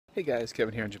Hey guys,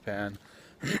 Kevin here in Japan.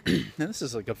 And this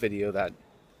is like a video that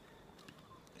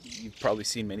you've probably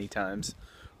seen many times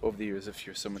over the years if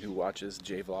you're someone who watches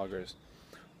J-vloggers.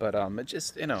 But it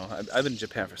just, I've been in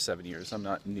Japan for 7 years. I'm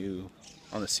not new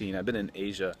on the scene. I've been in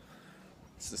Asia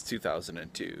since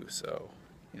 2002, so,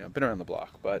 I've been around the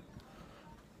block. But,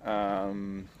 I've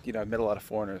met a lot of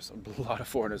foreigners,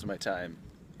 in my time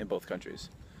in both countries.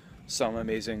 Some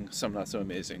amazing, some not so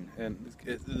amazing. And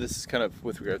this is kind of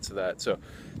with regards to that. So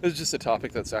this is just a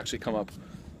topic that's actually come up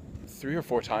 3 or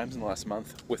 4 times in the last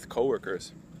month with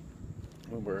coworkers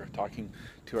when we're talking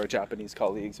to our Japanese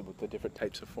colleagues about the different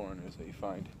types of foreigners that you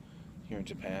find here in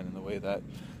Japan and the way that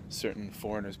certain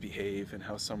foreigners behave and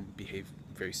how some behave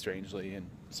very strangely and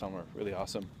some are really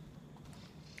awesome.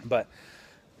 But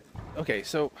okay,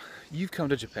 so you've come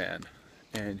to Japan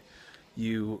and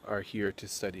you are here to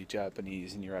study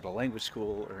Japanese and you're at a language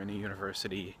school or in a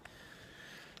university,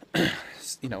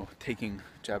 taking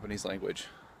Japanese language.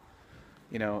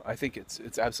 I think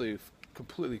it's absolutely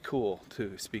completely cool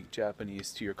to speak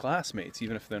Japanese to your classmates,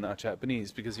 even if they're not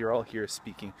Japanese, because you're all here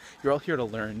to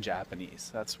learn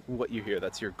Japanese. That's what you're here,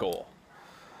 that's your goal.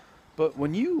 But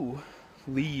when you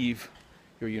leave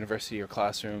your university, your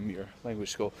classroom, your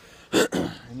language school,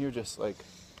 and you're just like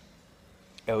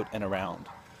out and around,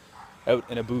 out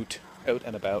and about, out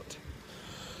and about,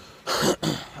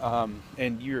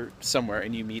 and you're somewhere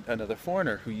and you meet another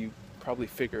foreigner who you probably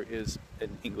figure is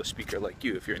an English speaker like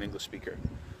you, if you're an English speaker.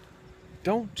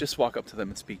 Don't just walk up to them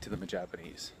and speak to them in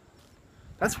Japanese.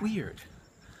 That's weird.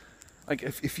 Like,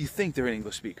 if you think they're an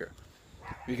English speaker.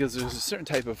 Because there's a certain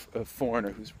type of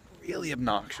foreigner who's really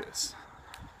obnoxious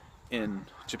in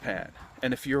Japan.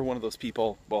 And if you're one of those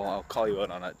people, well, I'll call you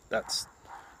out on it. That's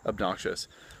obnoxious.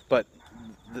 But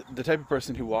the type of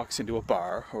person who walks into a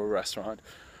bar or a restaurant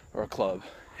or a club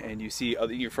and you see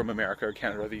you're from America or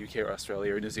Canada or the UK or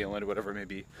Australia or New Zealand or whatever it may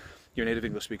be, you're a native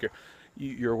English speaker,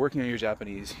 you're working on your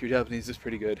Japanese is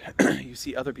pretty good, you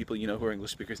see other people who are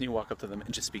English speakers and you walk up to them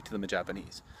and just speak to them in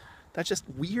Japanese. That's just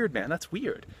weird, man. That's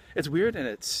weird. It's weird, and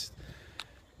it's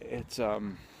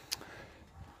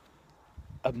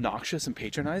obnoxious and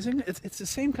patronizing. It's the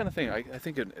same kind of thing. I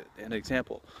think an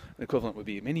equivalent would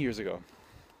be many years ago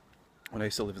when I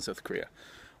used to live in South Korea.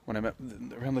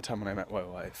 Around the time when I met my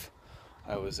wife,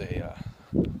 I was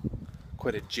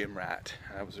quite a gym rat.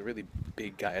 I was a really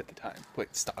big guy at the time,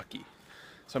 quite stocky.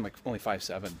 So I'm like only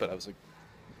 5'7", but I was like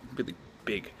really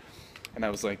big. And I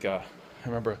was like, I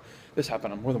remember this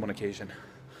happened on more than one occasion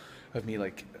of me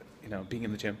being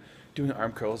in the gym, doing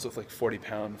arm curls with like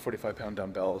 45 pound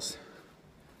dumbbells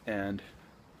and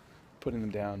putting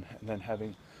them down, and then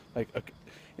having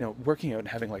working out and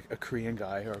having like a Korean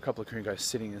guy or a couple of Korean guys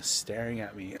sitting and staring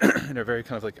at me in a very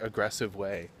kind of like aggressive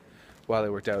way while I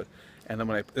worked out. And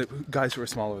then guys who were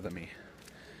smaller than me,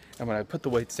 and when I put the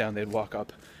weights down, they'd walk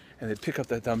up and they'd pick up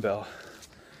that dumbbell,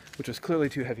 which was clearly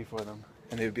too heavy for them,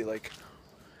 and they would be like,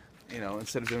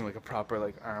 instead of doing like a proper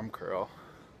like arm curl,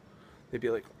 they'd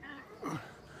be like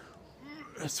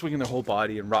swinging their whole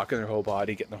body and rocking their whole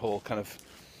body, getting their whole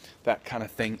that kind of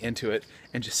thing into it,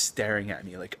 and just staring at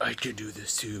me like, I can do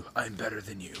this too, I'm better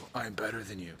than you, I'm better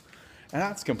than you. And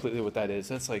that's completely what that is.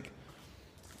 That's like,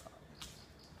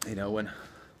 when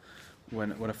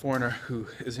a foreigner who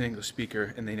is an English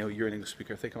speaker and they know you're an English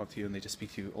speaker, if they come up to you and they just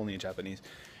speak to you only in Japanese.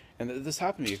 And this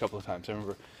happened to me a couple of times. I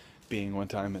remember being one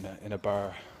time in a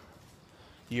bar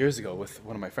years ago with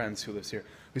one of my friends who lives here,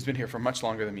 who's been here for much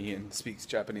longer than me and speaks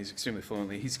Japanese extremely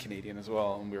fluently. He's Canadian as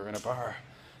well, and we were in a bar,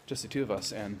 just the two of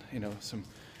us, and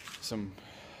some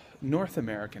North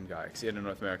American guy, because he had a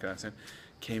North American accent,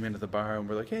 came into the bar, and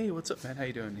we're like, hey, what's up, man, how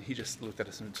you doing? And he just looked at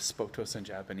us and just spoke to us in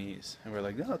Japanese, and we're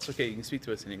like, no, it's okay, you can speak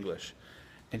to us in English.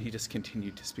 And he just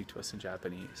continued to speak to us in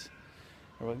Japanese.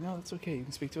 And we're like, no, it's okay, you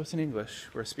can speak to us in English,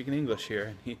 we're speaking English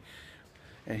here.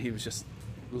 And he was just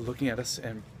looking at us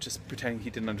and just pretending he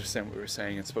didn't understand what we were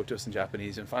saying and spoke to us in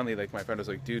Japanese. And finally, like, my friend was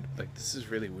like, dude, like, this is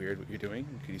really weird what you're doing,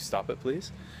 can you stop it,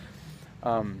 please?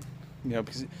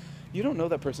 Because you don't know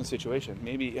that person's situation.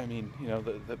 Maybe,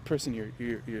 the person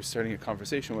you're starting a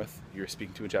conversation with, you're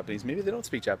speaking to in Japanese, maybe they don't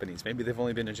speak Japanese. Maybe they've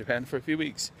only been in Japan for a few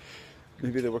weeks.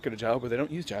 Maybe they work at a job where they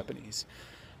don't use Japanese.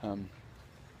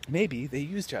 Maybe they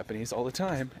use Japanese all the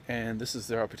time, and this is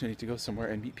their opportunity to go somewhere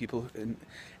and meet people, and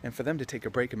for them to take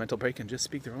a mental break, and just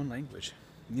speak their own language.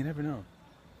 You never know.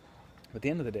 But at the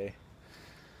end of the day,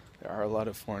 there are a lot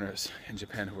of foreigners in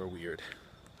Japan who are weird.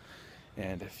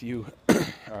 And if you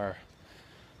are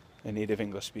a native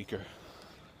English speaker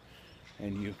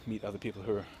and you meet other people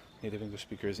who are native English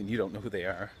speakers and you don't know who they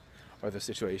are or their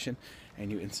situation, and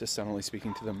you insist on only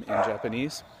speaking to them in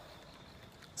Japanese,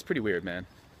 it's pretty weird, man.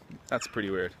 That's pretty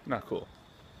weird. Not cool.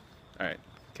 Alright.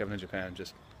 Kevin in Japan,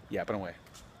 just yapping away.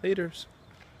 Laters.